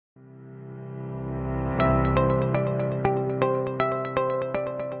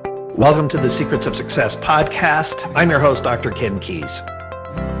Welcome to the Secrets of Success podcast. I'm your host, Dr. Ken Keyes.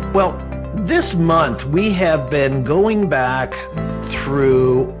 Well, this month we have been going back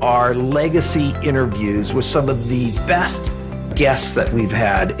through our legacy interviews with some of the best guests that we've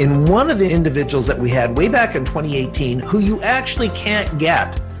had. And one of the individuals that we had way back in 2018, who you actually can't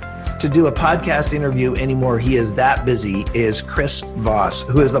get to do a podcast interview anymore, he is that busy, is Chris Voss,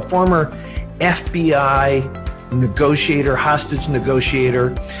 who is the former FBI negotiator, hostage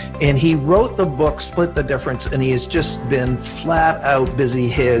negotiator, and he wrote the book Split the Difference, and he has just been flat out busy.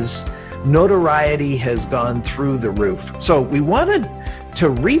 His notoriety has gone through the roof. So we wanted to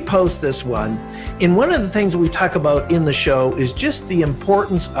repost this one. And one of the things that we talk about in the show is just the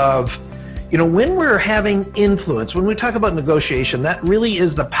importance of, when we're having influence, when we talk about negotiation, that really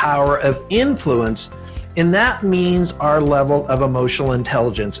is the power of influence. And that means our level of emotional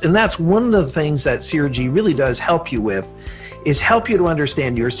intelligence. And that's one of the things that CRG really does help you with, is help you to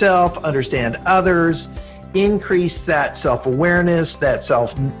understand yourself, understand others, increase that self-awareness, that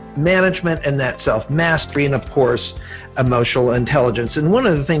self-management, and that self-mastery, and of course, emotional intelligence. And one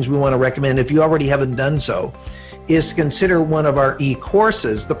of the things we want to recommend, if you already haven't done so, is to consider one of our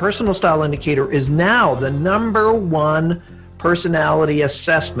e-courses. The Personal Style Indicator is now the #1 personality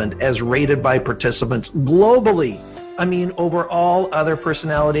assessment as rated by participants globally. Over all other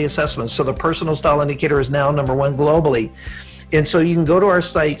personality assessments. So the Personal Style Indicator is now #1 globally. And so you can go to our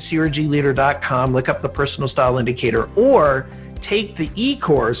site, crgleader.com, look up the Personal Style Indicator, or take the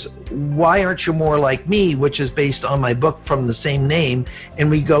e-course, Why Aren't You More Like Me, which is based on my book from the same name, and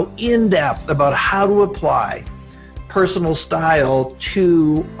we go in depth about how to apply personal style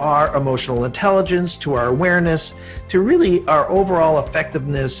to our emotional intelligence, to our awareness, to really our overall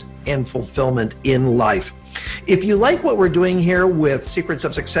effectiveness and fulfillment in life. If you like what we're doing here with Secrets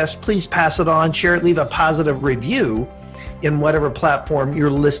of Success, please pass it on, share it, leave a positive review in whatever platform you're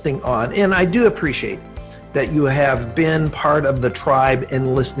listening on. And I do appreciate that you have been part of the tribe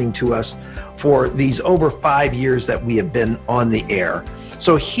and listening to us for these over 5 years that we have been on the air.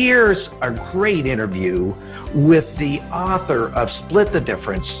 So here's a great interview with the author of Split the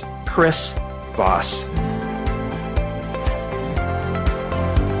Difference, Chris Voss.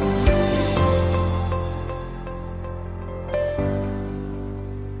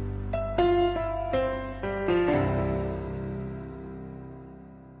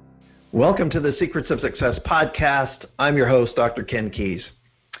 Welcome to the Secrets of Success podcast. I'm your host, Dr. Ken Keyes.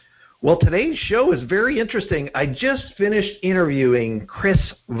 Well, today's show is very interesting. I just finished interviewing Chris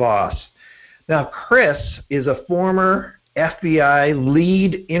Voss. Now, Chris is a former FBI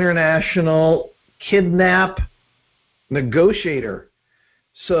lead international kidnap negotiator.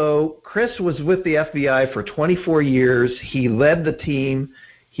 So Chris was with the FBI for 24 years. He led the team.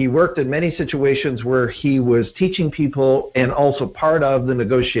 He worked in many situations where he was teaching people and also part of the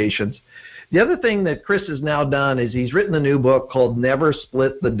negotiations. The other thing that Chris has now done is he's written a new book called Never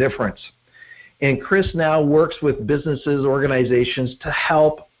Split the Difference. And Chris now works with businesses, organizations to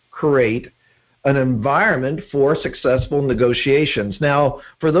help create an environment for successful negotiations. Now,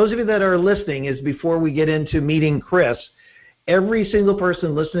 for those of you that are listening, is before we get into meeting Chris, every single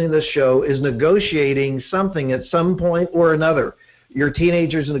person listening to this show is negotiating something at some point or another. Your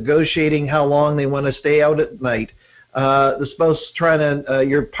teenager's negotiating how long they want to stay out at night. The spouse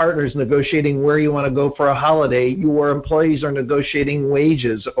your partner's negotiating where you want to go for a holiday. Your employees are negotiating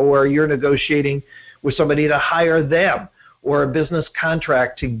wages, or you're negotiating with somebody to hire them, or a business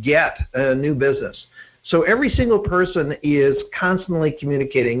contract to get a new business. So every single person is constantly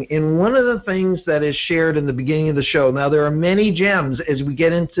communicating. And one of the things that is shared in the beginning of the show, now there are many gems as we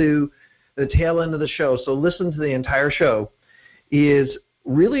get into the tail end of the show, so listen to the entire show, is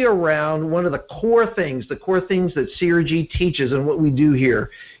really around one of the core things that CRG teaches and what we do here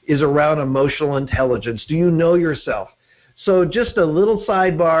is around emotional intelligence. Do you know yourself? So just a little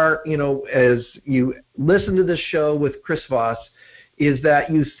sidebar, as you listen to this show with Chris Voss, is that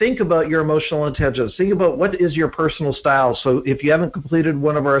you think about your emotional intelligence. Think about what is your personal style. So if you haven't completed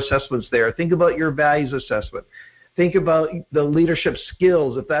one of our assessments there, think about your values assessment. Think about the leadership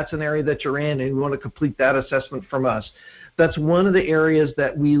skills, if that's an area that you're in and you want to complete that assessment from us. That's one of the areas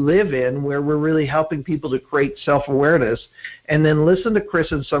that we live in where we're really helping people to create self-awareness. And then listen to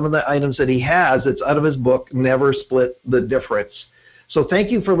Chris and some of the items that he has. It's out of his book, Never Split the Difference. So thank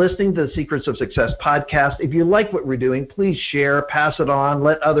you for listening to the Secrets of Success podcast. If you like what we're doing, please share, pass it on,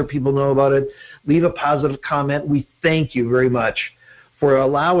 let other people know about it, leave a positive comment. We thank you very much for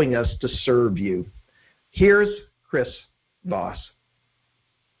allowing us to serve you. Here's Chris Voss.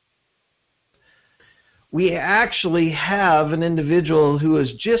 We actually have an individual who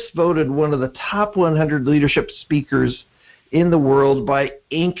was just voted one of the top 100 leadership speakers in the world by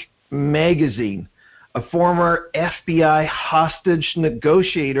Inc. magazine, a former FBI hostage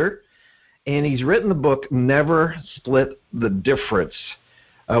negotiator, and he's written the book, Never Split the Difference.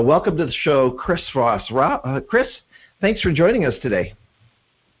 Welcome to the show, Chris Voss. Chris, thanks for joining us today.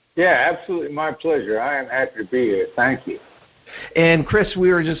 Yeah, absolutely my pleasure. I am happy to be here. Thank you. And Chris, we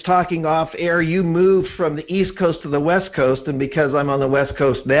were just talking off air. You moved from the East Coast to the West Coast, and because I'm on the West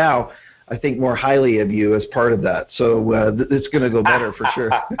Coast now, I think more highly of you as part of that. So it's going to go better for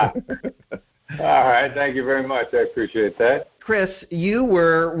sure. All right. Thank you very much. I appreciate that. Chris, you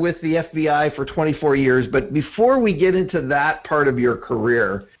were with the FBI for 24 years, but before we get into that part of your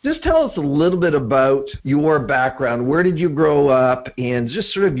career, just tell us a little bit about your background. Where did you grow up, and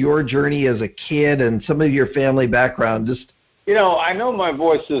just sort of your journey as a kid and some of your family background. You know, I know my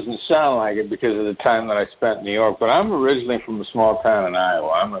voice doesn't sound like it because of the time that I spent in New York, but I'm originally from a small town in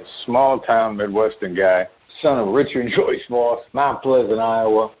Iowa. I'm a small town Midwestern guy, son of Richard and Joyce Voss, Mount Pleasant,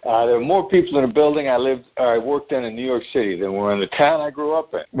 Iowa. There were more people in the building I worked in New York City than were in the town I grew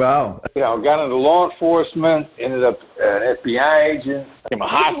up in. Wow. You know, got into law enforcement, ended up an FBI agent, became a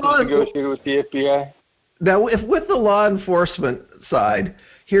hostage negotiator with the FBI. Now, with the law enforcement side,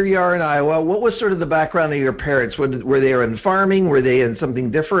 here you are in Iowa. What was sort of the background of your parents? Were they in farming? Were they in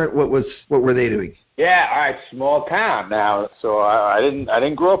something different? What were they doing? Yeah, all right, small town now, so I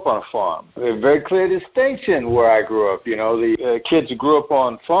didn't grow up on a farm. There's a very clear distinction where I grew up. You know, the kids who grew up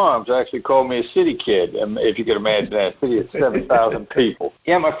on farms actually called me a city kid, if you could imagine that. City of 7,000 people.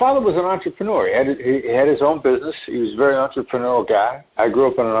 Yeah, my father was an entrepreneur. He had his own business. He was a very entrepreneurial guy. I grew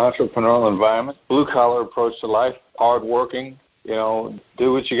up in an entrepreneurial environment, blue-collar approach to life, hard-working. You know,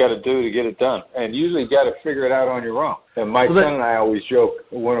 do what you got to do to get it done. And usually you got to figure it out on your own. And my son and I always joke,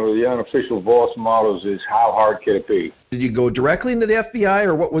 one of the unofficial Voss mottos is, how hard can it be? Did you go directly into the FBI,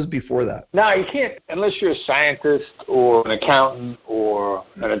 or what was before that? No, you can't, unless you're a scientist or an accountant or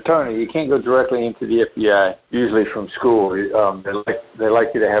an attorney, you can't go directly into the FBI, usually from school. They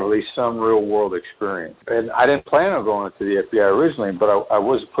like you to have at least some real-world experience. And I didn't plan on going into the FBI originally, but I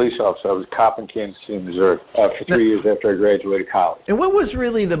was a police officer. I was a cop in Kansas City, Missouri, for 3 years after I graduated college. And what was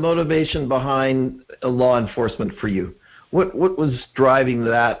really the motivation behind law enforcement for you? What was driving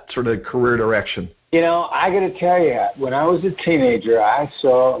that sort of career direction? You know, I got to tell you, when I was a teenager, I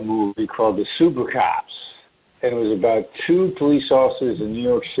saw a movie called The Super Cops, and it was about two police officers in New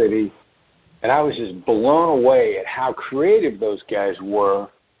York City, and I was just blown away at how creative those guys were,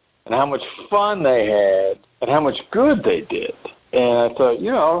 and how much fun they had, and how much good they did. And I thought,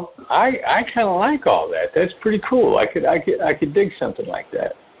 you know, I kind of like all that. That's pretty cool. I could dig something like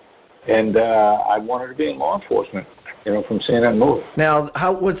that. And I wanted to be in law enforcement, you know, from seeing that movie. Now,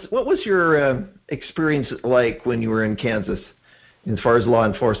 what was your experience like when you were in Kansas, as far as law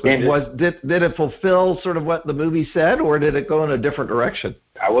enforcement? Did it fulfill sort of what the movie said, or did it go in a different direction?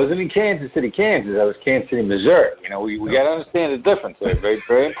 I wasn't in Kansas City, Kansas. I was Kansas City, Missouri. You know, we got to understand the difference. They're very,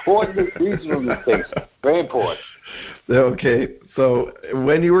 very important regional distinctions. Very important. Okay, so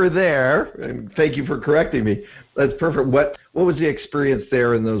when you were there, and thank you for correcting me, that's perfect. What was the experience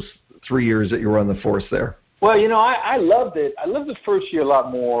there in those 3 years that you were on the force there? Well, you know, I loved it. I loved the first year a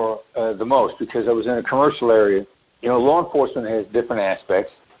lot more, the most, because I was in a commercial area. You know, law enforcement has different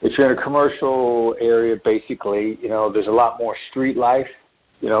aspects. If you're in a commercial area, basically, you know, there's a lot more street life.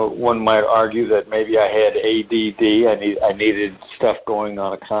 You know, one might argue that maybe I had ADD. I needed stuff going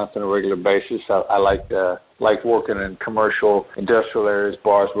on a constant, regular basis. I like working in commercial, industrial areas,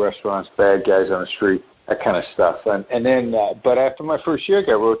 bars, restaurants, bad guys on the street, that kind of stuff. And then, but after my first year, I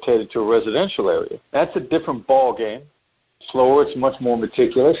got rotated to a residential area. That's a different ball game. Slower, it's much more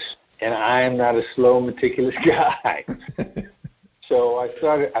meticulous, and I am not a slow, meticulous guy. So I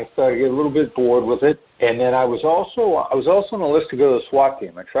started to get a little bit bored with it, and then I was also on the list to go to the SWAT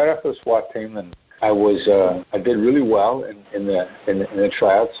team. I tried out for the SWAT team, and I did really well in the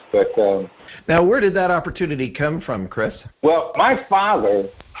tryouts. But now, where did that opportunity come from, Chris? Well, my father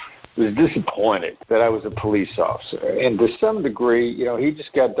was disappointed that I was a police officer, and to some degree, you know, he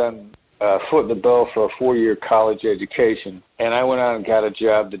just got done footing the bill for a 4-year college education, and I went out and got a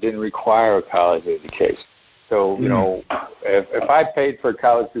job that didn't require a college education. So, you know, if I paid for a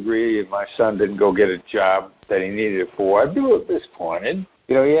college degree and my son didn't go get a job that he needed it for, I'd be a little disappointed.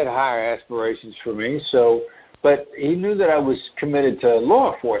 You know, he had higher aspirations for me, but he knew that I was committed to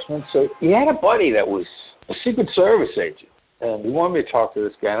law enforcement, so he had a buddy that was a Secret Service agent, and he wanted me to talk to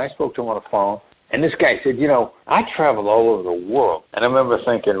this guy, and I spoke to him on the phone, and this guy said, you know, I travel all over the world. And I remember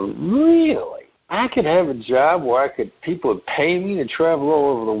thinking, really? I could have a job where people would pay me to travel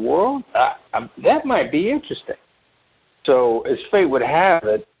all over the world? That might be interesting. So as fate would have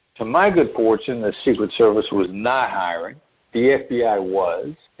it, to my good fortune, the Secret Service was not hiring. the FBI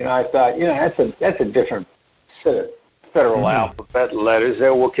was. I thought, that's a different set of federal alphabet letters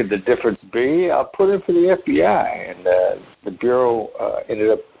there. What could the difference be? I'll put in for the FBI. And the Bureau ended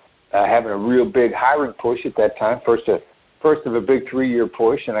up having a real big hiring push at that time, first of a big 3-year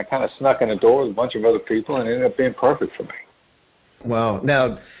push, and I kind of snuck in the door with a bunch of other people, and it ended up being perfect for me. Wow.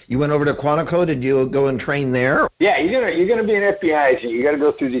 Now, you went over to Quantico. Did you go and train there? Yeah, you're gonna be an FBI agent. You got to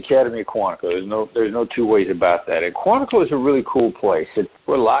go through the Academy of Quantico. There's no two ways about that. And Quantico is a really cool place.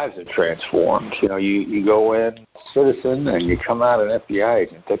 Where lives are transformed. You go in citizen and you come out an FBI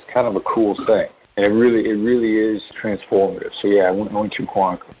agent. That's kind of a cool thing. And it really is transformative. So yeah, I went through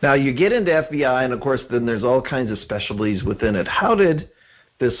Quantico. Now you get into FBI, and of course, then there's all kinds of specialties within it. How did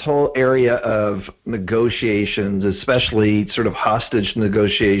this whole area of negotiations, especially sort of hostage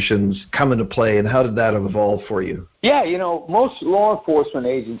negotiations, come into play, and how did that evolve for you? Yeah, most law enforcement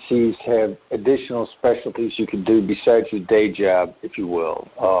agencies have additional specialties you can do besides your day job, if you will.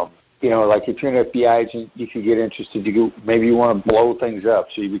 Like if you're an FBI agent, you could get interested. Maybe you want to blow things up,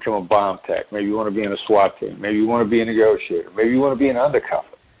 so you become a bomb tech. Maybe you want to be in a SWAT team. Maybe you want to be a negotiator. Maybe you want to be an undercover.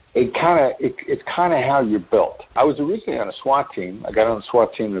 It's kind of how you're built. I was originally on a SWAT team. I got on the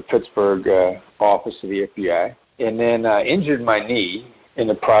SWAT team in the Pittsburgh office of the FBI, and then injured my knee in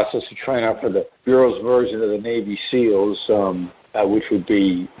the process of trying out for the Bureau's version of the Navy SEALs, which would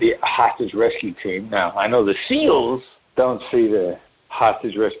be the hostage rescue team. Now, I know the SEALs don't see the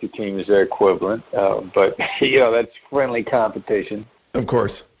hostage rescue team as their equivalent, but that's friendly competition. Of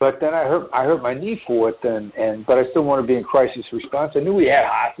course. But then I hurt my knee for it, but I still want to be in crisis response. I knew we had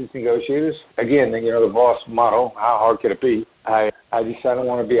hostage negotiators. Again, the Voss motto, how hard could it be? I decided I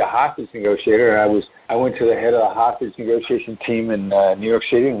want to be a hostage negotiator, and I went to the head of the hostage negotiation team in New York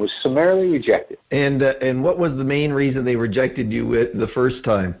City and was summarily rejected. And what was the main reason they rejected you the first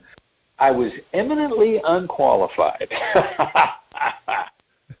time? I was eminently unqualified.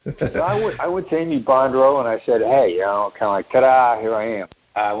 So I went to Amy Bondrow and I said, hey, kind of like, ta-da, here I am.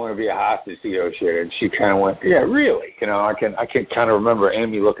 I want to be a hostage negotiator. And she kind of went, yeah, really? I can kind of remember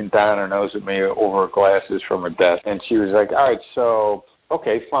Amy looking down her nose at me over her glasses from her desk. And she was like, all right, so,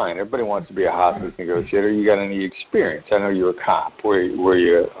 okay, fine. Everybody wants to be a hostage negotiator. You got any experience? I know you're a cop. Were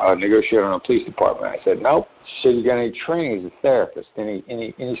you a negotiator in a police department? I said, nope. She said, you got any training as a therapist?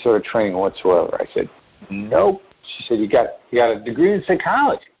 Any sort of training whatsoever? I said, nope. She said, you got a degree in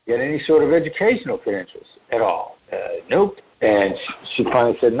psychology. You got any sort of educational credentials at all? Nope. And she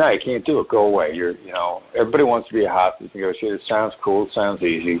finally said, no, you can't do it. Go away. Everybody wants to be a hostage negotiator. It sounds cool. It sounds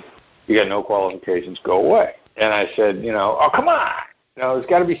easy. You got no qualifications. Go away. And I said, oh, come on. There's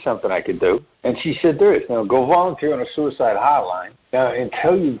got to be something I could do. And she said, there is. Go volunteer on a suicide hotline. Now,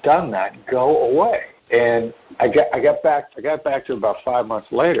 until you've done that, go away. And I got back to her about 5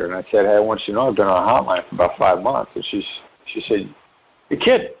 months later, and I said, hey, I want you to know I've been on a hotline for about 5 months. And she said, you're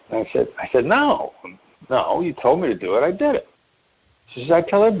kidding. And I said, no, you told me to do it. I did it. She says, I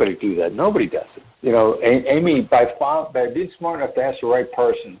tell everybody to do that. Nobody does it. Amy, by being smart enough to ask the right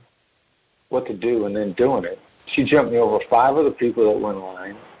person what to do and then doing it, she jumped me over 5 other people that went in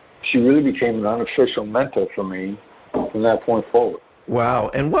line. She really became an unofficial mentor for me from that point forward. Wow.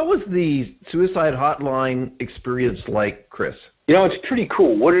 And what was the suicide hotline experience like, Chris? It's pretty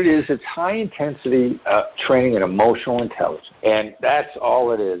cool. What it is, it's high-intensity training in emotional intelligence, and that's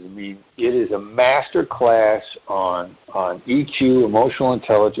all it is. I mean, it is a master class on EQ, emotional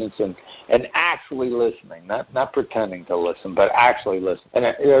intelligence, and actually listening, not pretending to listen, but actually listening. And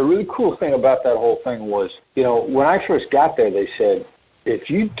a really cool thing about that whole thing was, when I first got there, they said, if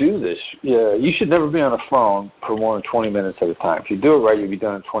you do this, you should never be on a phone for more than 20 minutes at a time. If you do it right, you'll be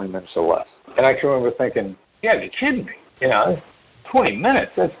done in 20 minutes or less. And I can remember thinking, yeah, you're kidding me. 20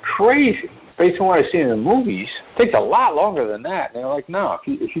 minutes, that's crazy. Based on what I've seen in the movies, it takes a lot longer than that. And they're like, no,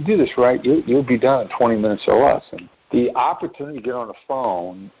 if you do this right, you'll be done in 20 minutes or less. And the opportunity to get on the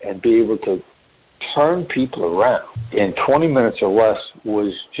phone and be able to turn people around in 20 minutes or less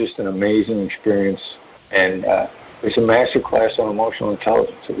was just an amazing experience. And it's a master class on emotional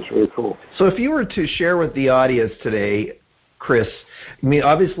intelligence. It was really cool. So if you were to share with the audience today, Chris, I mean,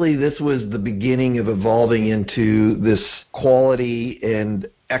 obviously this was the beginning of evolving into this quality and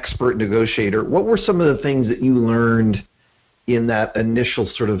expert negotiator. What were some of the things that you learned in that initial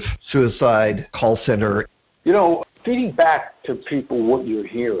sort of suicide call center? Feeding back to people what you're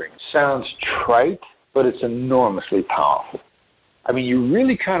hearing sounds trite, but it's enormously powerful. I mean, you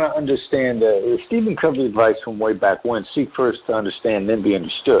really kind of understand Stephen Covey's advice from way back when, seek first to understand, then be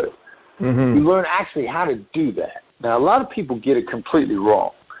understood. Mm-hmm. You learn actually how to do that. Now, a lot of people get it completely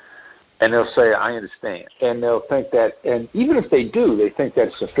wrong, and they'll say, I understand. And they'll think that, and even if they do, they think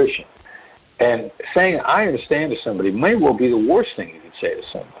that's sufficient. And saying I understand to somebody may well be the worst thing you can say to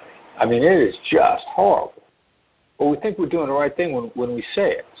somebody. I mean, it is just horrible. But we think we're doing the right thing when we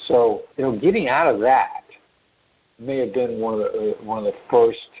say it. So, getting out of that may have been one of the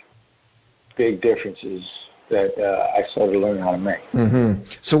first big differences that I started learning how to make. Mm-hmm.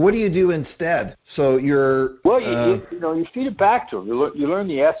 So what do you do instead? So you're... Well, you feed it back to them. You learn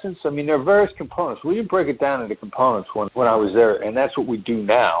the essence. I mean, there are various components. We didn't break it down into components when I was there, and that's what we do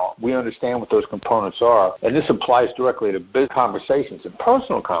now. We understand what those components are, and this applies directly to business conversations and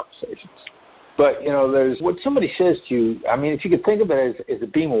personal conversations. But, there's what somebody says to you. I mean, if you could think of it as a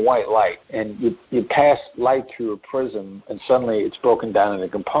beam of white light, and you pass light through a prism, and suddenly it's broken down into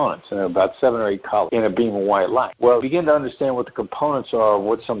components, and there are about 7 or 8 colors in a beam of white light. Well, begin to understand what the components are of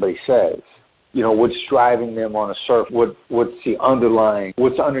what somebody says. What's driving them on a surface, what's the underlying,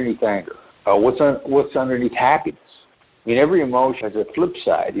 what's underneath anger, what's underneath happiness. I mean, every emotion has a flip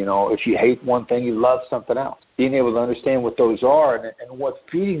side. If you hate one thing, you love something else. Being able to understand what those are and what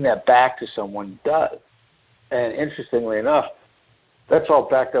feeding that back to someone does. And interestingly enough, that's all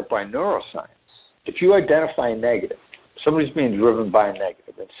backed up by neuroscience. If you identify a negative, somebody's being driven by a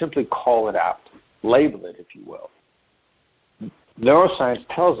negative, and simply call it out, label it, if you will. Neuroscience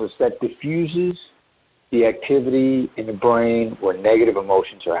tells us that diffuses the activity in the brain where negative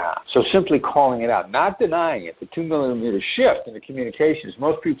emotions are high. So simply calling it out, not denying it, the 2-millimeter shift in the communications.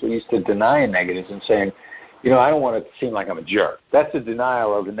 Most people used to deny negatives and saying, I don't want it to seem like I'm a jerk. That's a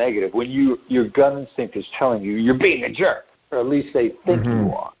denial of the negative when your gut instinct is telling you you're being a jerk, or at least they think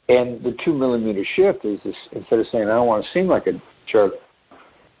you are. And the 2-millimeter shift is this, instead of saying I don't want to seem like a jerk,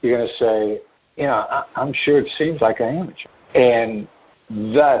 you're going to say, I'm sure it seems like I am a jerk. And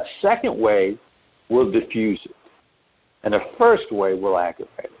the second way will diffuse it. And the first way will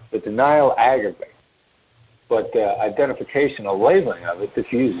aggravate it. The denial aggravates. But the identification or labeling of it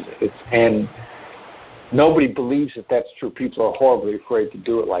diffuses it. And nobody believes that that's true. People are horribly afraid to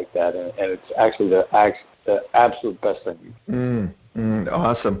do it like that. And it's actually the absolute best thing you can do.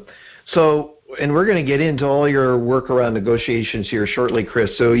 Awesome. So, and we're going to get into all your work around negotiations here shortly,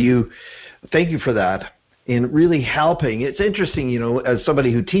 Chris. So thank you for that. In really helping. It's interesting, as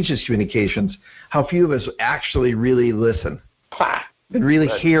somebody who teaches communications, how few of us actually really listen and really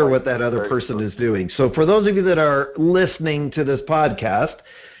hear what that other person is doing. So for those of you that are listening to this podcast,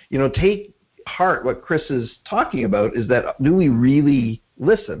 take heart what Chris is talking about is that do we really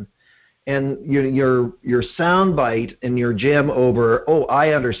listen? And your soundbite and your gem over,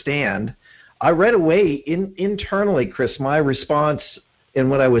 I understand. I right away, internally, Chris, my response and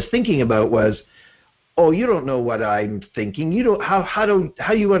what I was thinking about was, you don't know what I'm thinking. You don't. How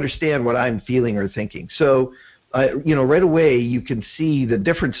do you understand what I'm feeling or thinking? So, right away you can see the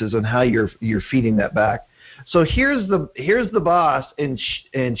differences on how you're feeding that back. So here's the boss, and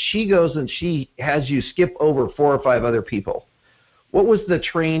she goes and she has you skip over 4 or 5 other people. What was the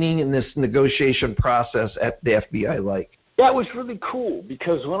training in this negotiation process at the FBI like? That was really cool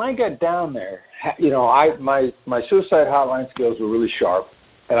because when I got down there, my suicide hotline skills were really sharp,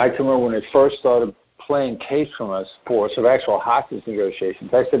 and I can remember when it first started playing case for us of actual hostage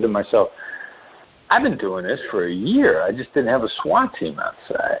negotiations, I said to myself, I've been doing this for a year. I just didn't have a SWAT team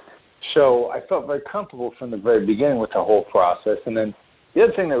outside. So I felt very comfortable from the very beginning with the whole process. And then the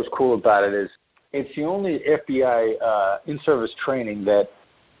other thing that was cool about it is it's the only FBI in-service training that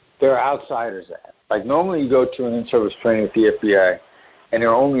there are outsiders at. Like normally you go to an in-service training with the FBI, and there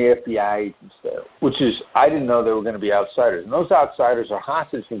are only FBI agents there, which is, I didn't know there were going to be outsiders. And those outsiders are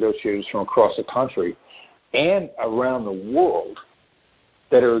hostage negotiators from across the country and around the world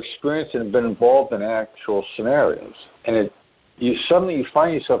that are experienced and have been involved in actual scenarios. And suddenly you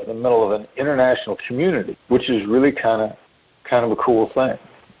find yourself in the middle of an international community, which is really kind of a cool thing.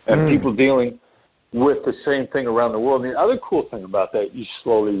 And people dealing with the same thing around the world. And the other cool thing about that, you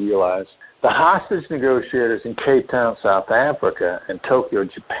slowly realize, the hostage negotiators in Cape Town, South Africa, and Tokyo,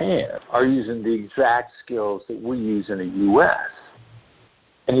 Japan, are using the exact skills that we use in the U.S.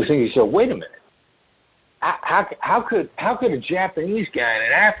 And you think to yourself, wait a minute, how could a Japanese guy and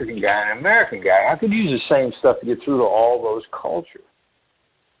an African guy and an American guy, how could you use the same stuff to get through to all those cultures?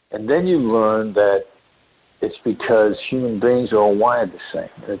 And then you learn that it's because human beings are all wired the same.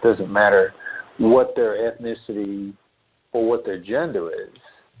 And it doesn't matter what their ethnicity or what their gender is.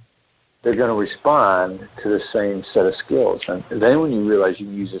 They're going to respond to the same set of skills. And then when you realize you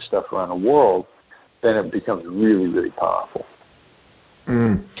can use this stuff around the world, then it becomes really, really powerful.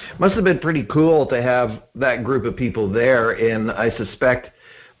 Must have been pretty cool to have that group of people there, and I suspect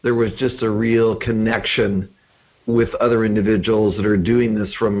there was just a real connection with other individuals that are doing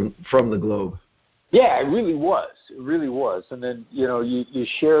this from the globe. Yeah, it really was. It really was. And then, you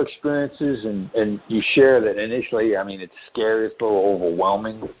share experiences and you share that initially, I mean, it's scary, it's a little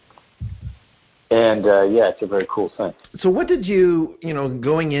overwhelming. And, it's a very cool thing. So what did you,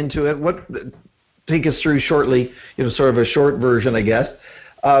 going into it, take us through shortly, sort of a short version, I guess,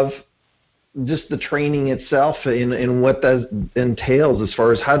 of just the training itself and what that entails as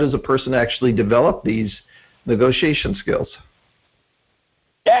far as how does a person actually develop these negotiation skills?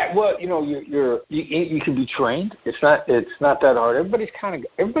 Yeah, well, you can be trained. It's not that hard. Everybody's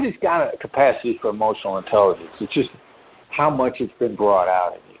got a capacity for emotional intelligence. It's just how much it's been brought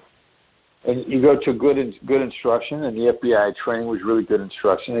out in you. And you go to good instruction, and the FBI training was really good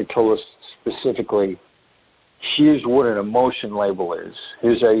instruction. They told us specifically, here's what an emotion label is.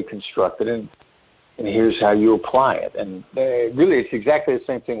 Here's how you construct it, and here's how you apply it. And really, it's exactly the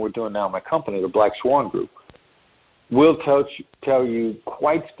same thing we're doing now in my company, the Black Swan Group. We'll tell you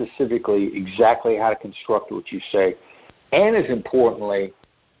quite specifically exactly how to construct what you say, and as importantly,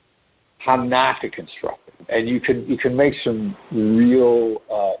 how not to construct it. And you can make some real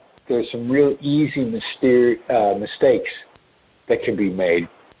there's some real easy mistakes that can be made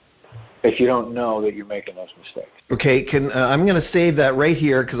if you don't know that you're making those mistakes. Okay, I'm going to save that right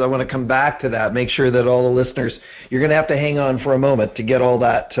here because I want to come back to that. Make sure that all the listeners, you're going to have to hang on for a moment to get all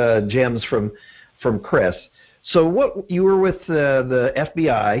that gems from Chris. So you were with the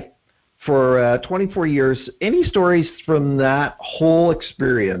FBI for 24 years. Any stories from that whole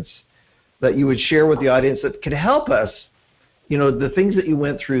experience that you would share with the audience that could help us, the things that you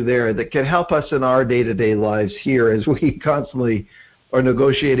went through there that could help us in our day-to-day lives here as we constantly are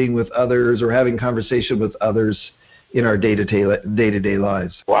negotiating with others or having conversation with others in our day-to-day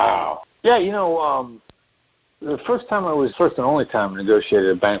lives? Wow. Yeah, the first and only time I negotiated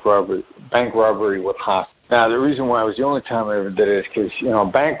a bank robbery with hostages. Now, the reason why it was the only time I ever did it is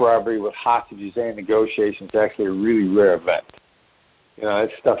because, bank robbery with hostages and negotiations is actually a really rare event.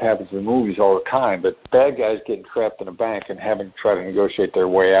 That stuff happens in movies all the time, but bad guys getting trapped in a bank and having to try to negotiate their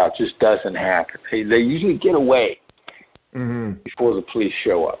way out just doesn't happen. They usually get away before the police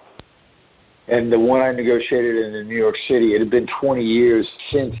show up. And the one I negotiated in New York City, it had been 20 years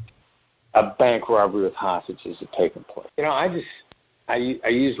since a bank robbery with hostages had taken place. I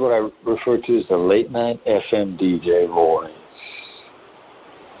use what I refer to as the late night FM DJ voice.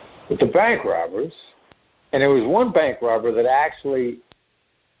 With the bank robbers, and there was one bank robber that actually,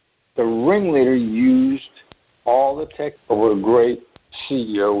 the ringleader used all the tech of what a great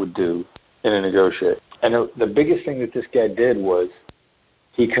CEO would do in a negotiation. And the biggest thing that this guy did was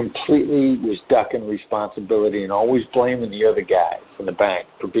he completely was ducking responsibility and always blaming the other guy from the bank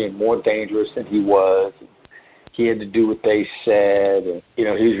for being more dangerous than he was. He had to do what they said, and, he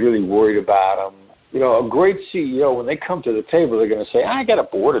was really worried about them. A great CEO, when they come to the table, they're going to say, I got a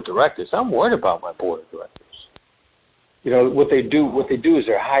board of directors. I'm worried about my board of directors. What they do is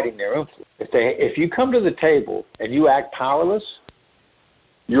they're hiding their influence. If you come to the table and you act powerless,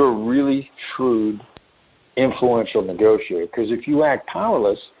 you're a really shrewd, influential negotiator. Because if you act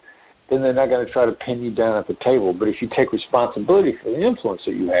powerless, then they're not going to try to pin you down at the table. But if you take responsibility for the influence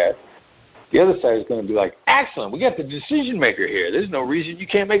that you have, the other side is going to be like, excellent, we got the decision maker here. There's no reason you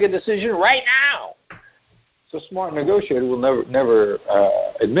can't make a decision right now. So a smart negotiator will never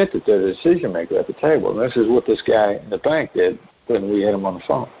admit that they're the decision maker at the table. And this is what this guy in the bank did when we had him on the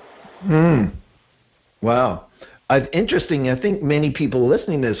phone. Wow. Interesting. I think many people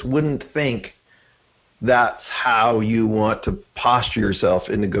listening to this wouldn't think that's how you want to posture yourself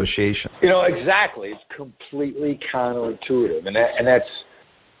in negotiation. Exactly. It's completely counterintuitive. And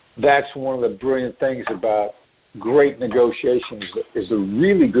that's one of the brilliant things about great negotiations is the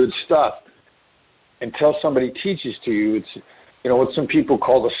really good stuff. Until somebody teaches to you, it's what some people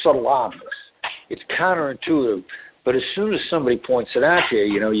call the subtle obvious. It's counterintuitive, but as soon as somebody points it out to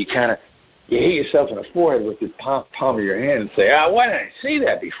you, you hit yourself in the forehead with the palm of your hand and say, why didn't I see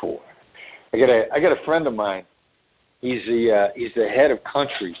that before? I got a friend of mine. He's the head of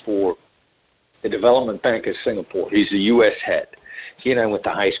country for the Development Bank of Singapore. He's the U.S. head. He and I went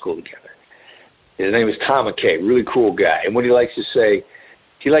to high school together. His name is Tom McKay, really cool guy. And what he likes to say,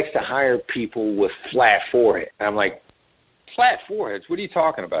 he likes to hire people with flat forehead. And I'm like, flat foreheads? What are you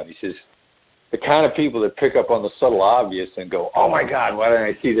talking about? He says, the kind of people that pick up on the subtle obvious and go, oh, my God, why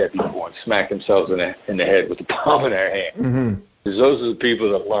didn't I see that before? And smack themselves in the head with the palm of their hand. Because those are the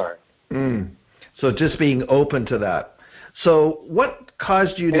people that learn. So just being open to that. So what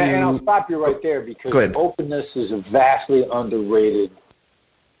caused you to... And I'll stop you right there because openness is a vastly underrated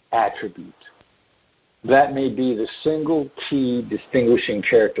attribute. That may be the single key distinguishing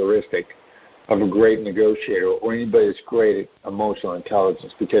characteristic of a great negotiator or anybody that's great at emotional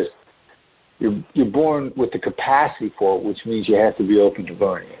intelligence, because You're born with the capacity for it, which means you have to be open to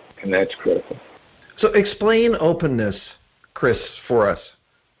learning it, and that's critical. So explain openness, Chris, for us.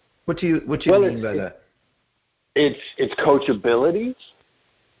 What do you mean by that? It's coachability.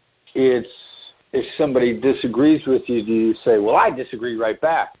 It's if somebody disagrees with you, do you say, well, I disagree right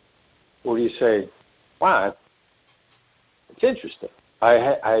back? Or do you say, wow, it's interesting.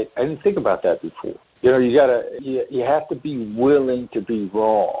 I didn't think about that before. You know, you have to be willing to be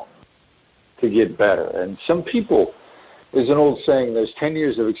wrong to get better. And some people, there's an old saying, there's 10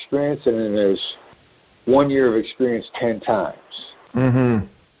 years of experience and then there's 1 year of experience 10 times. Mm-hmm.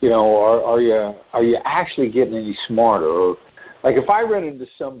 You know, are you actually getting any smarter? Or, like if I run into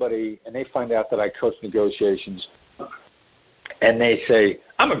somebody and they find out that I coach negotiations and they say,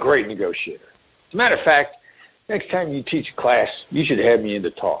 I'm a great negotiator. As a matter of fact, next time you teach a class, you should have me in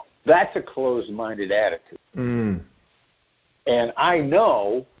to talk. That's a closed-minded attitude. Mm. And I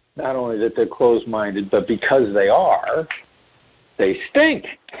know not only that they're closed-minded, but because they are, they stink.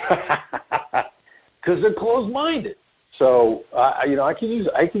 Because they're closed-minded. So, you know, I can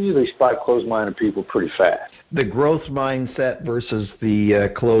usually spot closed-minded people pretty fast. The growth mindset versus the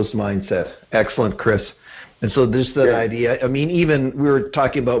closed mindset. Excellent, Chris. And so this that idea. I mean, even we were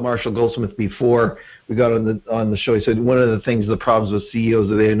talking about Marshall Goldsmith before we got on the show. He said one of the things, the problems with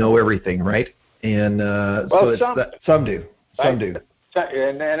CEOs, is they know everything, right? And well, some do. Some do.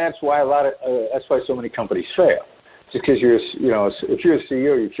 And that's why that's why so many companies fail. Just because if you're a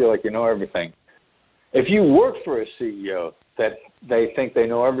CEO, you feel like you know everything. If you work for a CEO that they think they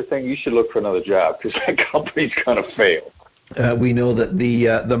know everything, you should look for another job because that company's going to fail. We know that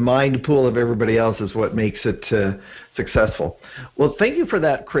the mind pool of everybody else is what makes it successful. Well, thank you for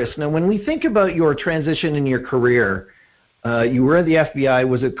that, Chris. Now, when we think about your transition in your career, you were in the FBI.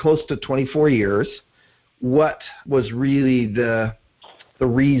 Was it close to 24 years? What was really the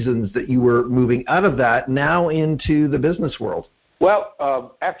reasons that you were moving out of that now into the business world?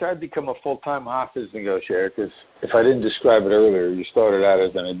 Well, after I'd become a full-time office negotiator, because if I didn't describe it earlier, you started out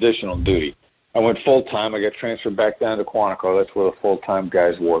as an additional duty. I went full-time. I got transferred back down to Quantico. That's where the full-time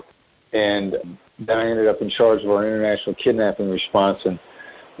guys work. And then I ended up in charge of our international kidnapping response. And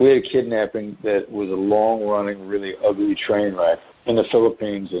we had a kidnapping that was a long-running, really ugly train wreck in the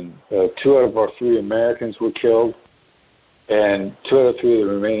Philippines. And 2 out of our 3 Americans were killed. And 2 out of 3 of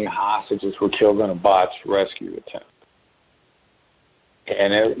the remaining hostages were killed in a botched rescue attempt.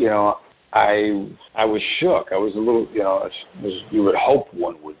 And, I was shook. I was a little, as you would hope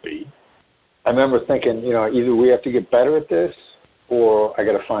one would be. I remember thinking, either we have to get better at this or I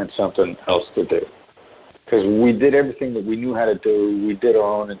got to find something else to do. Because we did everything that we knew how to do. We did our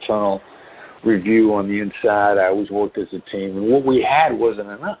own internal review on the inside. I always worked as a team. And what we had wasn't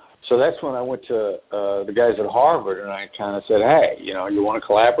enough. So that's when I went to the guys at Harvard and I kind of said, hey, you want to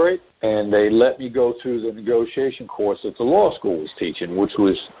collaborate? And they let me go through the negotiation course that the law school was teaching, which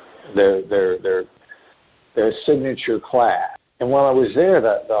was their signature class. And while I was there,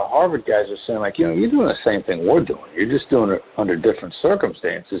 the Harvard guys were saying, like, you're doing the same thing we're doing. You're just doing it under different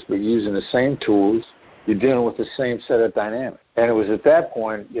circumstances, but using the same tools. You're dealing with the same set of dynamics. And it was at that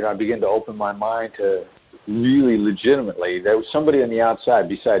point, I began to open my mind to really legitimately, there was somebody on the outside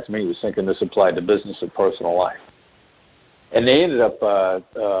besides me was thinking this applied to business and personal life. And they ended up,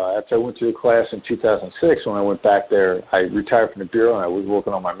 after I went through the class in 2006, when I went back there, I retired from the Bureau and I was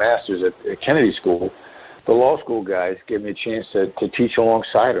working on my master's at Kennedy School. The law school guys gave me a chance to teach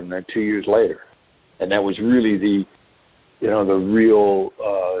alongside them then 2 years later. And that was really the real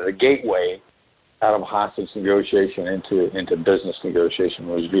gateway out of hostage negotiation into business negotiation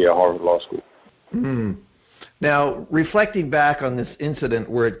was via Harvard Law School. Mm. Now, reflecting back on this incident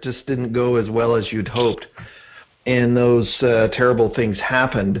where it just didn't go as well as you'd hoped and those terrible things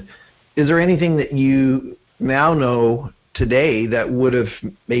happened, is there anything that you now know today that would have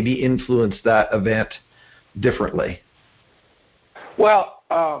maybe influenced that event differently? Well,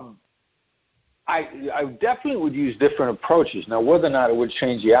 I definitely would use different approaches. Now, whether or not it would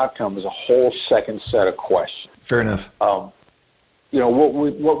change the outcome is a whole second set of questions. Fair enough.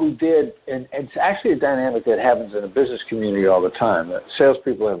 What we did, and it's actually a dynamic that happens in the business community all the time.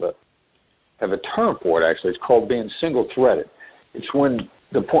 Salespeople have a term for it, actually. It's called being single-threaded. It's when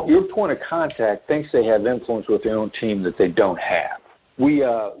your point of contact thinks they have influence with their own team that they don't have. We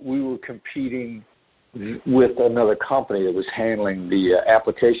were competing with another company that was handling the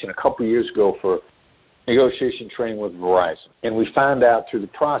application a couple of years ago for negotiation training with Verizon. And we found out through the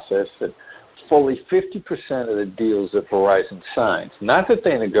process that fully 50% of the deals that Verizon signs, not that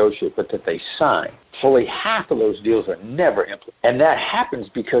they negotiate, but that they sign, fully half of those deals are never implemented. And that happens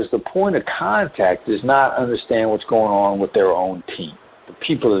because the point of contact does not understand what's going on with their own team, the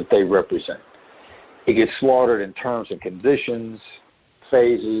people that they represent. it gets slaughtered in terms and conditions,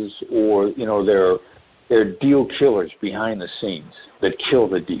 phases, or, there are deal killers behind the scenes that kill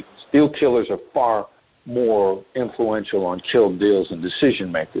the deals. Deal killers are far more influential on killed deals than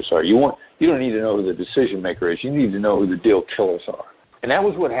decision makers are. You don't need to know who the decision maker is. You need to know who the deal killers are. And that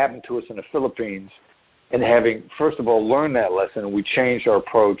was what happened to us in the Philippines. And having, first of all, learned that lesson, we changed our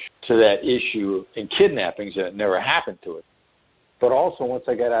approach to that issue in kidnappings, and it never happened to it. But also, once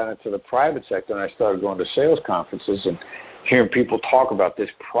I got out into the private sector and I started going to sales conferences and hearing people talk about this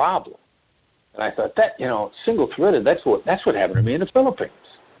problem, and I thought that, single-threaded, that's what happened to me in the Philippines.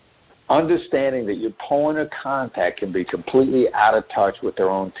 Understanding that your point of contact can be completely out of touch with their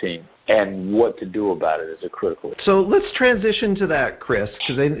own team, and what to do about it is a critical issue. So let's transition to that, Chris,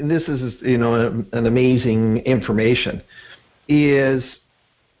 because this is, an amazing information, is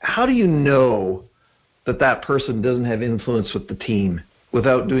how do you know that person doesn't have influence with the team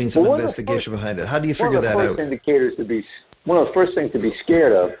without doing some investigation behind it? How do you figure that out? One of the first things to be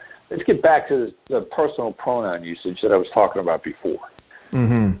scared of, let's get back to the personal pronoun usage that I was talking about before.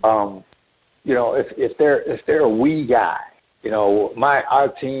 Mm-hmm. If they're a we guy, our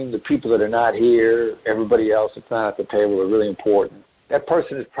team, the people that are not here, everybody else that's not at the table are really important. That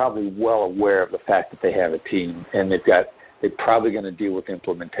person is probably well aware of the fact that they have a team, and they're probably going to deal with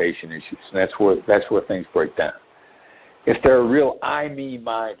implementation issues, and that's where things break down. If they're a real I, me,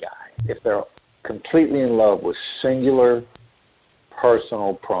 my guy, if they're completely in love with singular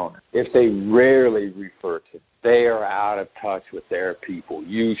personal pronouns, if they rarely refer to, they are out of touch with their people,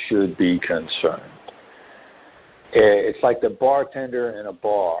 you should be concerned. It's like the bartender in a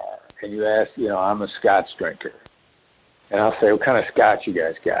bar, and you ask, I'm a scotch drinker. And I'll say, what kind of scotch you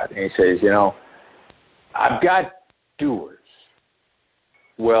guys got? And he says, I've got doers.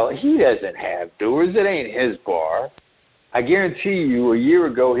 Well, he doesn't have doers. It ain't his bar. I guarantee you a year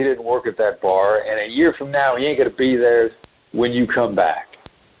ago he didn't work at that bar, and a year from now he ain't going to be there when you come back.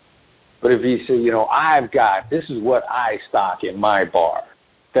 But if he said, this is what I stock in my bar,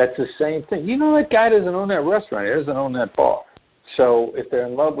 that's the same thing. That guy doesn't own that restaurant. He doesn't own that bar. So if they're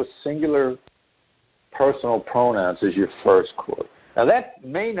in love with singular personal pronouns as your first quote. Now, that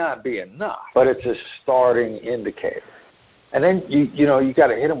may not be enough, but it's a starting indicator. And then, you got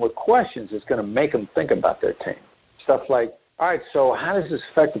to hit them with questions that's going to make them think about their team. Stuff like, all right, so how does this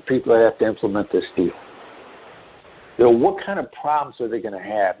affect the people that have to implement this deal? What kind of problems are they going to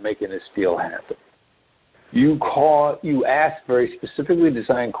have making this deal happen? You ask very specifically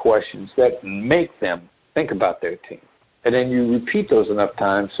designed questions that make them think about their team. And then you repeat those enough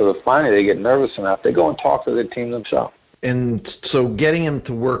times so that finally they get nervous enough, they go and talk to their team themselves. And so getting them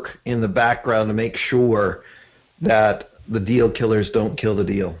to work in the background to make sure that the deal killers don't kill the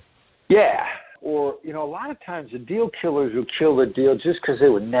deal. Yeah. Or, a lot of times the deal killers will kill the deal just because they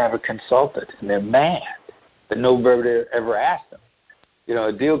were never consulted, and they're mad that nobody ever asked them.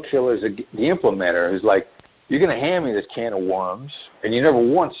 A deal killer is the implementer who's like, you're going to hand me this can of worms, and you never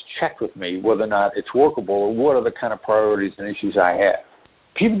once checked with me whether or not it's workable or what are the kind of priorities and issues I have.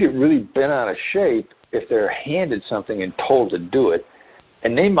 People get really bent out of shape if they're handed something and told to do it,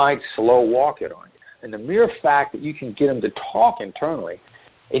 and they might slow walk it on you. And the mere fact that you can get them to talk internally,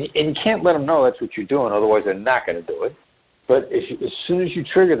 and you can't let them know that's what you're doing, otherwise they're not going to do it. But as soon as you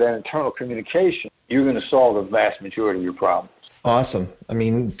trigger that internal communication, you're going to solve the vast majority of your problems. Awesome.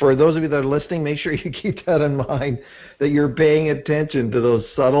 For those of you that are listening, make sure you keep that in mind, that you're paying attention to those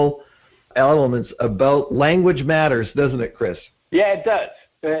subtle elements about language matters, doesn't it, Chris? Yeah, it does.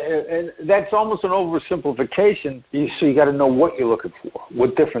 And that's almost an oversimplification. So you got to know what you're looking for.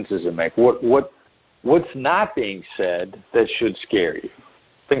 What difference does it make? What's not being said that should scare you?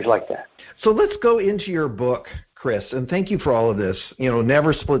 Things like that. So let's go into your book, Chris, and thank you for all of this.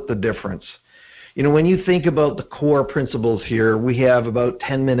 Never split the difference. When you think about the core principles here, we have about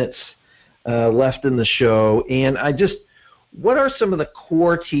 10 minutes left in the show, and what are some of the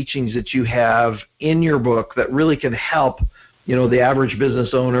core teachings that you have in your book that really can help, the average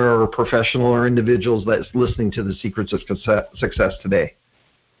business owner or professional or individuals that's listening to the Secrets of Success today?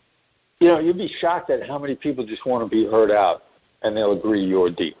 You'd be shocked at how many people just want to be heard out, and they'll agree your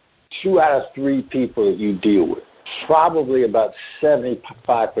deal. 2 out of 3 people that you deal with, probably about 75%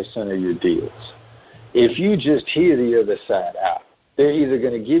 of your deals, if you just hear the other side out, they're either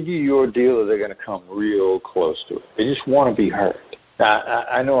going to give you your deal or they're going to come real close to it. They just want to be heard. Now,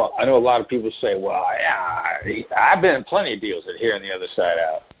 I know a lot of people say, well, I've been in plenty of deals that hearing the other side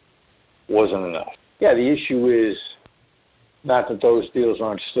out wasn't enough. Yeah, the issue is not that those deals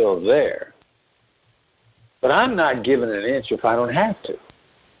aren't still there, but I'm not giving an inch if I don't have to.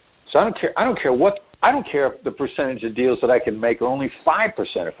 So I don't care if the percentage of deals that I can make are only 5%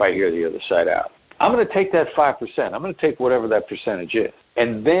 if I hear the other side out. I'm going to take that 5%. I'm going to take whatever that percentage is.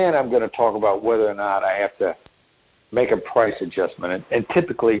 And then I'm going to talk about whether or not I have to make a price adjustment. And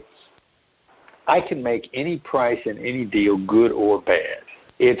typically, I can make any price in any deal, good or bad.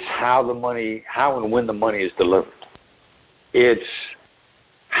 It's how and when the money is delivered. It's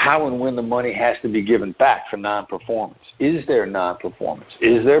how and when the money has to be given back for non-performance. Is there non-performance?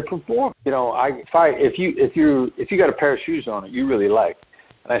 Is there performance? You know, if you got a pair of shoes on that you really like,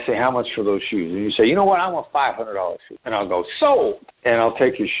 and I say, how much for those shoes? And you say, you know what, I want $500 shoes. And I'll go, sold. And I'll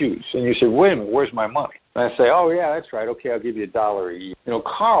take your shoes. And you say, wait a minute, where's my money? And I say, oh, yeah, that's right. Okay, I'll give you $1 a year. You know,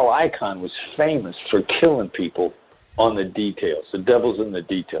 Carl Icahn was famous for killing people on the details. The devil's in the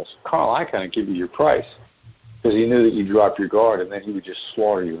details. Carl Icahn would give you your price because he knew that you dropped your guard, and then he would just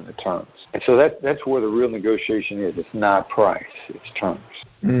slaughter you in the terms. And so that's where the real negotiation is. It's not price. It's terms.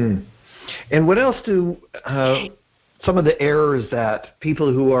 Mm. And what else do some of the errors that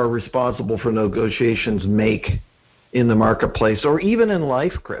people who are responsible for negotiations make in the marketplace or even in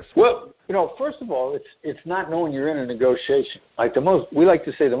life, Chris? Well, you know, first of all, it's not knowing you're in a negotiation. Like we like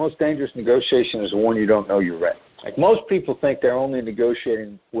to say the most dangerous negotiation is the one you don't know you're in. Like most people think they're only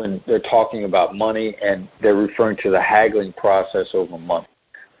negotiating when they're talking about money and they're referring to the haggling process over money.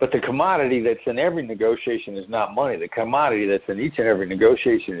 But the commodity that's in every negotiation is not money. The commodity that's in each and every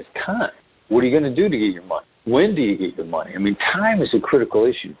negotiation is time. What are you going to do to get your money? When do you get your money? I mean, time is a critical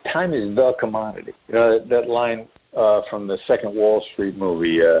issue. Time is the commodity. You know, that line from the second Wall Street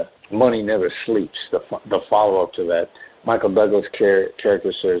movie, Money Never Sleeps, the follow-up to that. Michael Douglas'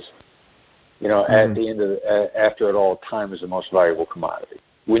 character says, you know, at the end of after it all, time is the most valuable commodity.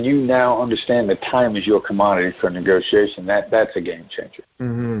 When you now understand that time is your commodity for negotiation, that's a game changer.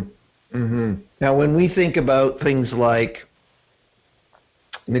 Mm-hmm. Mm-hmm. Now, when we think about things like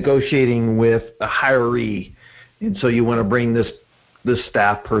negotiating with a hiree, and so you want to bring this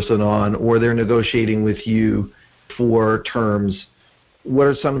staff person on, or they're negotiating with you for terms, what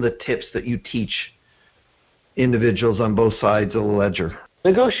are some of the tips that you teach individuals on both sides of the ledger?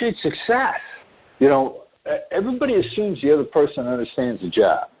 Negotiate success. You know, everybody assumes the other person understands the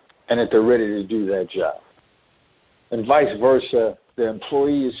job and that they're ready to do that job. And vice versa, the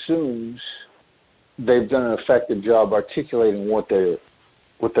employee assumes they've done an effective job articulating what they're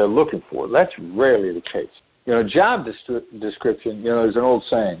looking for. That's rarely the case. You know, job description, you know, there's an old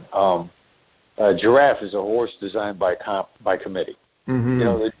saying, a giraffe is a horse designed by committee. Mm-hmm. You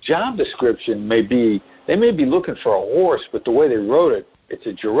know, the job description they may be looking for a horse, but the way they wrote it, it's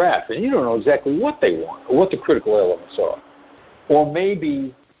a giraffe, and you don't know exactly what they want or what the critical elements are. Or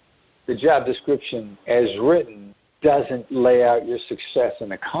maybe the job description as written doesn't lay out your success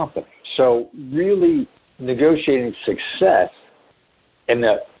in a company. So really negotiating success and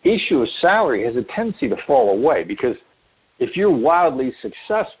the issue of salary has a tendency to fall away, because if you're wildly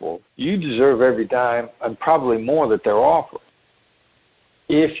successful, you deserve every dime and probably more that they're offering.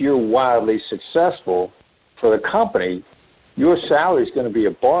 If you're wildly successful for the company, your salary is going to be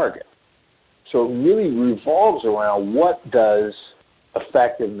a bargain. So it really revolves around what does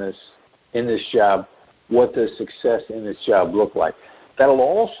effectiveness in this job, what does success in this job look like. That'll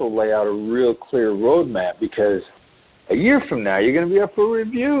also lay out a real clear roadmap, because a year from now, you're going to be up for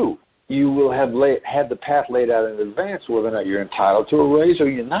review. You will have had the path laid out in advance whether or not you're entitled to a raise or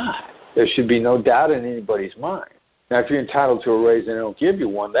you're not. There should be no doubt in anybody's mind. Now, if you're entitled to a raise and they don't give you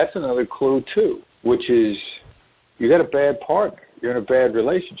one, that's another clue too, which is you got a bad partner. You're in a bad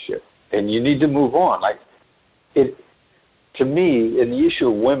relationship, and you need to move on. Like to me, in the issue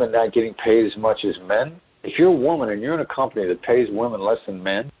of women not getting paid as much as men, if you're a woman and you're in a company that pays women less than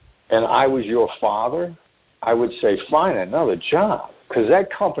men, and I was your father, I would say find another job, because that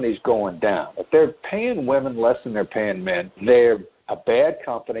company's going down. If they're paying women less than they're paying men, they're a bad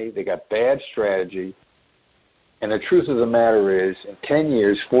company. They got bad strategy. And the truth of the matter is, in 10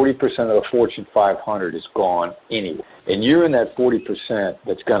 years, 40% of the Fortune 500 is gone anyway. And you're in that 40%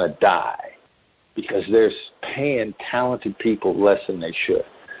 that's going to die because they're paying talented people less than they should.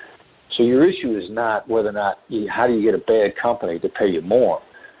 So your issue is not whether or not how do you get a bad company to pay you more.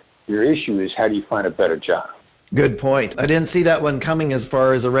 Your issue is how do you find a better job. Good point. I didn't see that one coming as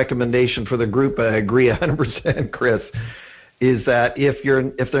far as a recommendation for the group. I agree 100%, Chris. Is that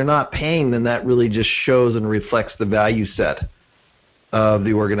if they're not paying, then that really just shows and reflects the value set of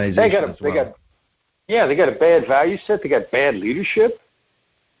the organization. They got a bad value set. They got bad leadership.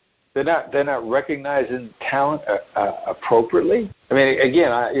 They're not recognizing talent appropriately. I mean,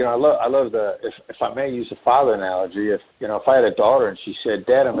 again, I love if I may use a father analogy. If I had a daughter and she said,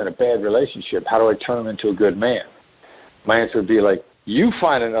 "Dad, I'm in a bad relationship. How do I turn him into a good man?" My answer would be like, "You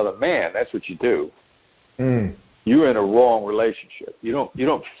find another man. That's what you do." you're in a wrong relationship. You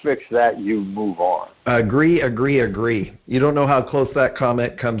don't fix that, you move on. Agree. You don't know how close that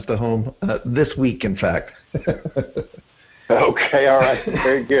comment comes to home this week, in fact. Okay, all right,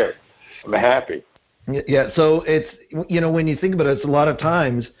 very good. I'm happy. Yeah, so it's, when you think about it, it's a lot of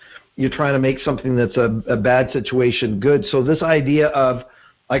times you're trying to make something that's a bad situation good. So this idea of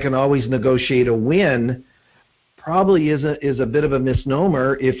I can always negotiate a win probably is a bit of a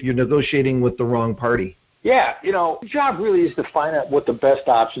misnomer if you're negotiating with the wrong party. Yeah, the job really is to find out what the best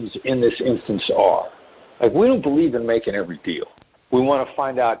options in this instance are. Like, we don't believe in making every deal. We want to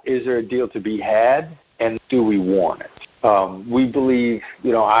find out, is there a deal to be had, and do we want it? We believe,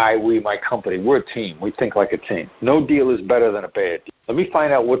 my company, we're a team. We think like a team. No deal is better than a bad deal. Let me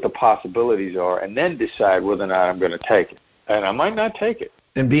find out what the possibilities are and then decide whether or not I'm going to take it. And I might not take it.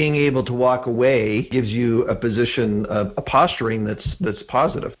 And being able to walk away gives you a position, a posturing that's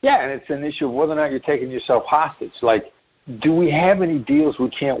positive. Yeah, and it's an issue of whether or not you're taking yourself hostage. Like, do we have any deals we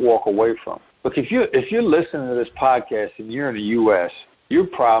can't walk away from? Look, if you're listening to this podcast and you're in the U.S., your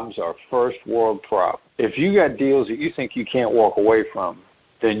problems are first world problems. If you got deals that you think you can't walk away from,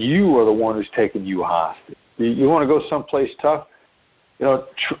 then you are the one who's taking you hostage. You want to go someplace tough?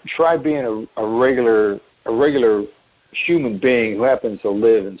 Try being a regular human being who happens to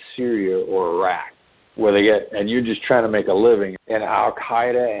live in Syria or Iraq, and you're just trying to make a living, and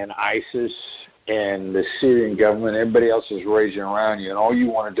Al-Qaeda and ISIS and the Syrian government, everybody else is raging around you, and all you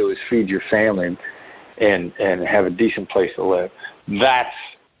want to do is feed your family and have a decent place to live.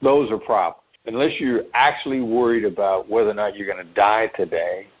 Those are problems. Unless you're actually worried about whether or not you're going to die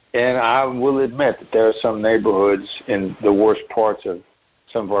today, and I will admit that there are some neighborhoods in the worst parts of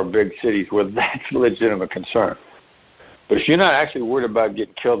some of our big cities where that's a legitimate concern. But if you're not actually worried about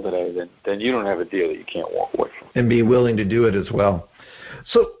getting killed today, then you don't have a deal that you can't walk away from. And be willing to do it as well.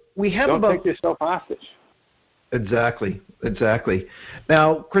 So we have Don't take yourself hostage. Exactly.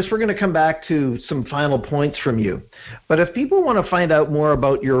 Now, Chris, we're going to come back to some final points from you. But if people want to find out more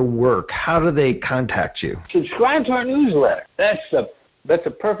about your work, how do they contact you? Subscribe to our newsletter. That's a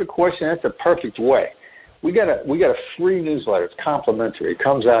perfect question. That's a perfect way. We got a free newsletter. It's complimentary. It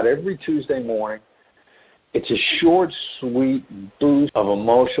comes out every Tuesday morning. It's a short, sweet boost of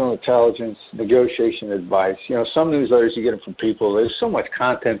emotional intelligence, negotiation advice. Some newsletters you get them from people. There's so much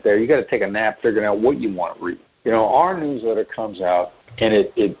content there. You got to take a nap figuring out what you want to read. Our newsletter comes out and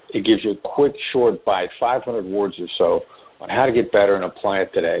it gives you a quick, short bite, 500 words or so, on how to get better and apply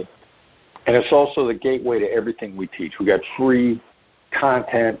it today. And it's also the gateway to everything we teach. We got free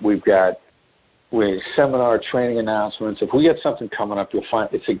content. We have seminar training announcements. If we get something coming up, you'll find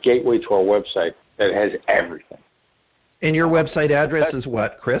it's a gateway to our website that has everything. And your website address is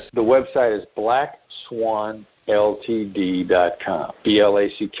what, Chris? The website is blackswanltd.com.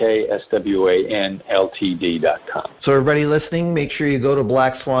 BlackSwanLTD.com. So everybody listening, make sure you go to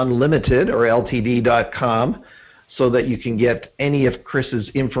blackswanlimited or ltd.com so that you can get any of Chris's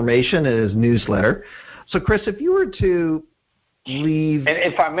information in his newsletter. So, Chris, if you were to leave... And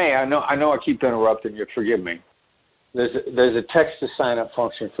if I may, I know I keep interrupting you. Forgive me. There's a text-to-sign-up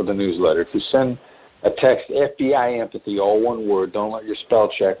function for the newsletter. If you send a text, FBI Empathy, all one word, don't let your spell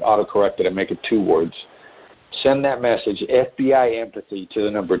check autocorrect it and make it 2 words. Send that message, FBI Empathy, to the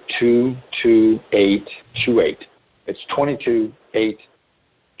number 22828. It's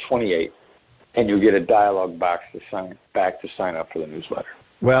 22828, and you'll get a dialog box to sign up for the newsletter.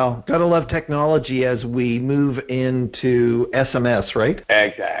 Well, gotta love technology as we move into SMS, right?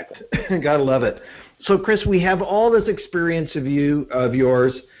 Exactly. Gotta love it. So, Chris, we have all this experience of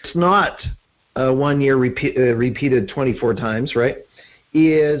yours. It's not 1 year repeated 24 times, right?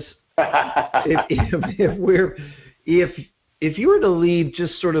 If you were to leave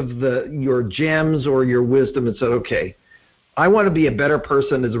just sort of your gems or your wisdom and said, okay, I want to be a better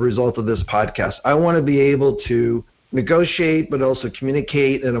person as a result of this podcast. I want to be able to negotiate, but also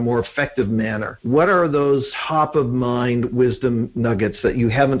communicate in a more effective manner. What are those top-of-mind wisdom nuggets that you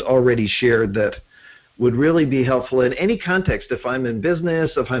haven't already shared that would really be helpful in any context? If I'm in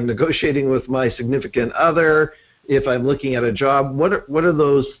business, if I'm negotiating with my significant other, if I'm looking at a job, what are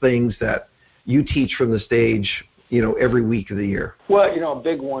those things that you teach from the stage, every week of the year? Well, a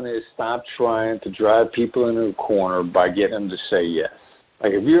big one is stop trying to drive people into a corner by getting them to say yes.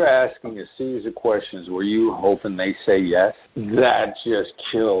 Like, if you're asking a series of questions where you're hoping they say yes, that just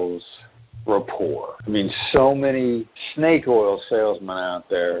kills rapport. I mean, so many snake oil salesmen out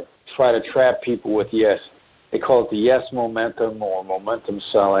there try to trap people with yes. They call it the yes momentum or momentum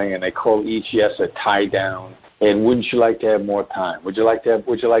selling, and they call each yes a tie down. And wouldn't you like to have more time? Would you like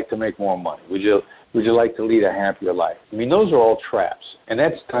to make more money? Would you like to lead a happier life? I mean, those are all traps. And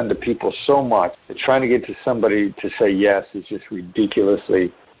that's done to people so much that trying to get to somebody to say yes is just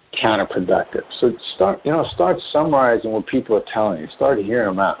ridiculously counterproductive. So start summarizing what people are telling you. Start hearing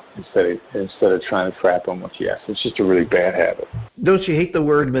them out instead of trying to trap them with yes. It's just a really bad habit. Don't you hate the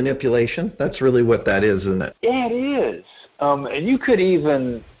word manipulation? That's really what that is, isn't it? Yeah, it is. And you could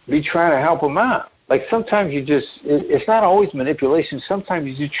even be trying to help them out. Like sometimes it's not always manipulation. Sometimes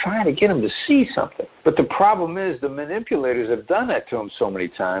you're just trying to get them to see something. But the problem is the manipulators have done that to them so many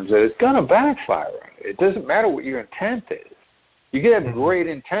times that it's going to backfire on you. It doesn't matter what your intent is. You can have great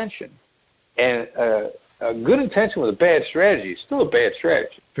intention, and a good intention with a bad strategy is still a bad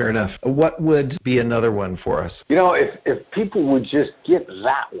strategy. Fair enough. What would be another one for us? If people would just get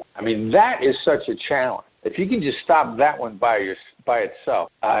that one, I mean, that is such a challenge. If you can just stop that one by itself,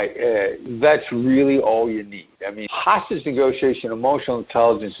 that's really all you need. I mean, hostage negotiation, emotional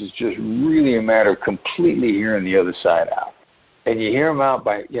intelligence is just really a matter of completely hearing the other side out. And you hear them out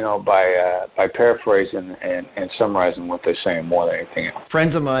by paraphrasing and summarizing what they're saying more than anything else.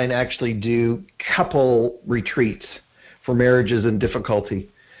 Friends of mine actually do couple retreats for marriages in difficulty.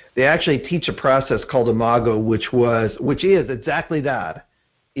 They actually teach a process called Imago, which is exactly that,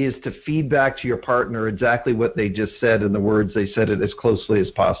 is to feed back to your partner exactly what they just said in the words they said it as closely as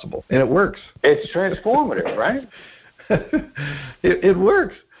possible. And it works. It's transformative, right? It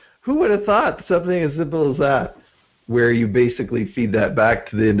works. Who would have thought something as simple as that, where you basically feed that back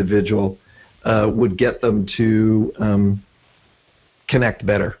to the individual, would get them to connect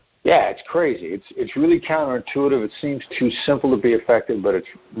better? Yeah, it's crazy. It's really counterintuitive. It seems too simple to be effective, but it's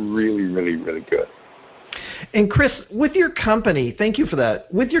really, really, really good. And Chris, with your company, thank you for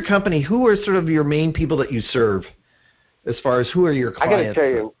that. With your company, who are sort of your main people that you serve, as far as who are your clients? I got to tell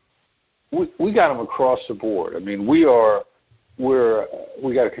you, we got them across the board. I mean, we got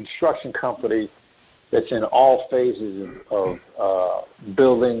a construction company that's in all phases of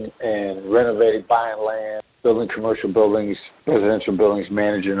building and renovating, buying land, building commercial buildings, residential buildings,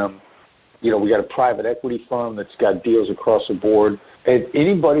 managing them. We got a private equity firm that's got deals across the board. And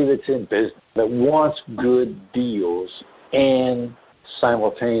anybody that's in business that wants good deals and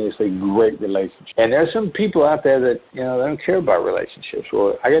simultaneously great relationships. And there's some people out there that, they don't care about relationships.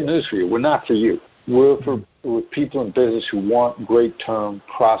 Well, I got news for you. We're not for you. We're for people in business who want great term,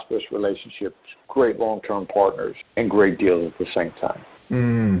 prosperous relationships, great long-term partners, and great deals at the same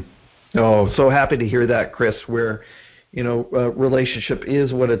time. Oh, so happy to hear that, Chris, where, relationship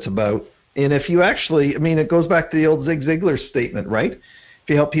is what it's about. And if you actually, it goes back to the old Zig Ziglar statement, right? If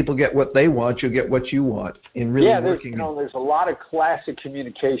you help people get what they want, you'll get what you want. And really there's a lot of classic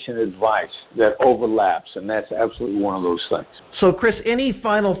communication advice that overlaps, and that's absolutely one of those things. So, Chris, any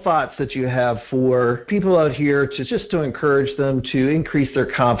final thoughts that you have for people out here to encourage them to increase their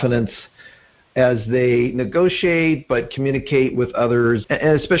confidence as they negotiate but communicate with others,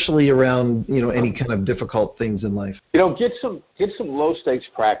 and especially around any kind of difficult things in life? Get some low stakes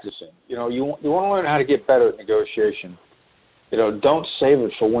practicing. You want to learn how to get better at negotiation. Don't save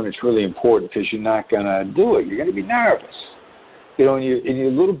it for when it's really important, because you're not going to do it. You're going to be nervous. In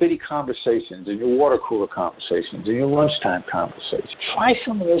your little bitty conversations, in your water cooler conversations, in your lunchtime conversations, try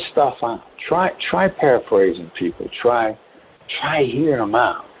some of this stuff out. Try paraphrasing people. Try hearing them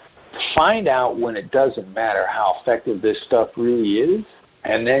out. Find out when it doesn't matter how effective this stuff really is,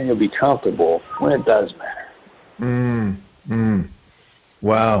 and then you'll be comfortable when it does matter.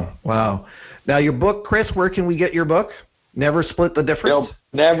 Wow. Now, your book, Chris, where can we get your book? Never Split the Difference?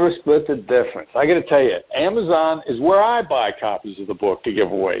 Never Split the Difference. I got to tell you, Amazon is where I buy copies of the book to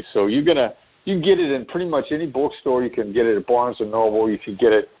give away. So you can get it in pretty much any bookstore. You can get it at Barnes & Noble. You can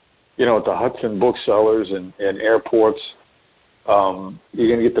get it, at the Hudson booksellers and airports. You're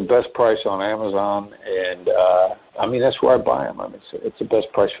going to get the best price on Amazon, and that's where I buy them. It's the best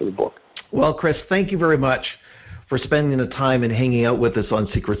price for the book. Well, Chris, thank you very much for spending the time and hanging out with us on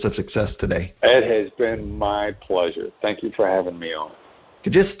Secrets of Success today. It has been my pleasure. Thank you for having me on. You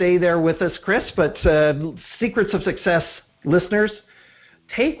could just stay there with us, Chris, but Secrets of Success listeners,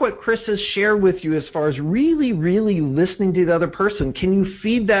 take what Chris has shared with you as far as really, really listening to the other person. Can you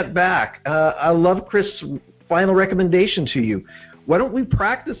feed that back? I love Chris' final recommendation to you. Why don't we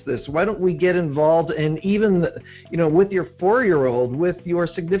practice this? Why don't we get involved, and even, with your 4-year-old, with your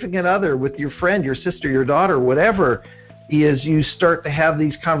significant other, with your friend, your sister, your daughter, whatever, is you start to have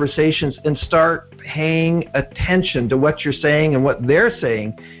these conversations and start paying attention to what you're saying and what they're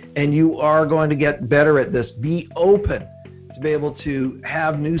saying, and you are going to get better at this. Be open to be able to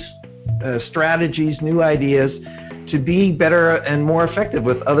have new strategies, new ideas, to be better and more effective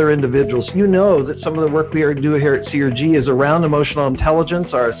with other individuals. You know that some of the work we are doing here at CRG is around emotional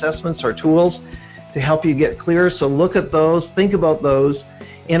intelligence, our assessments, our tools, to help you get clear. So look at those, think about those,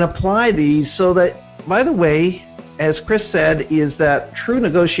 and apply these so that, by the way, as Chris said, is that true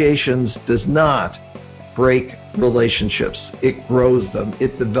negotiations does not break relationships. It grows them,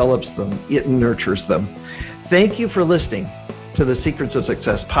 it develops them, it nurtures them. Thank you for listening to the Secrets of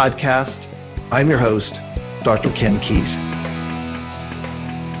Success podcast. I'm your host, Dr. Ken Keys.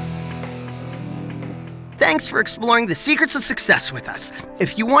 Thanks for exploring the secrets of success with us.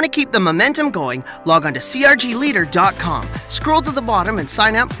 If you want to keep the momentum going, log on to crgleader.com. Scroll to the bottom and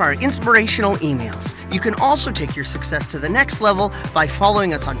sign up for our inspirational emails. You can also take your success to the next level by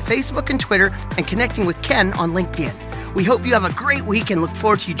following us on Facebook and Twitter and connecting with Ken on LinkedIn. We hope you have a great week and look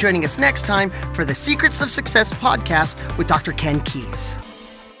forward to you joining us next time for the Secrets of Success podcast with Dr. Ken Keys.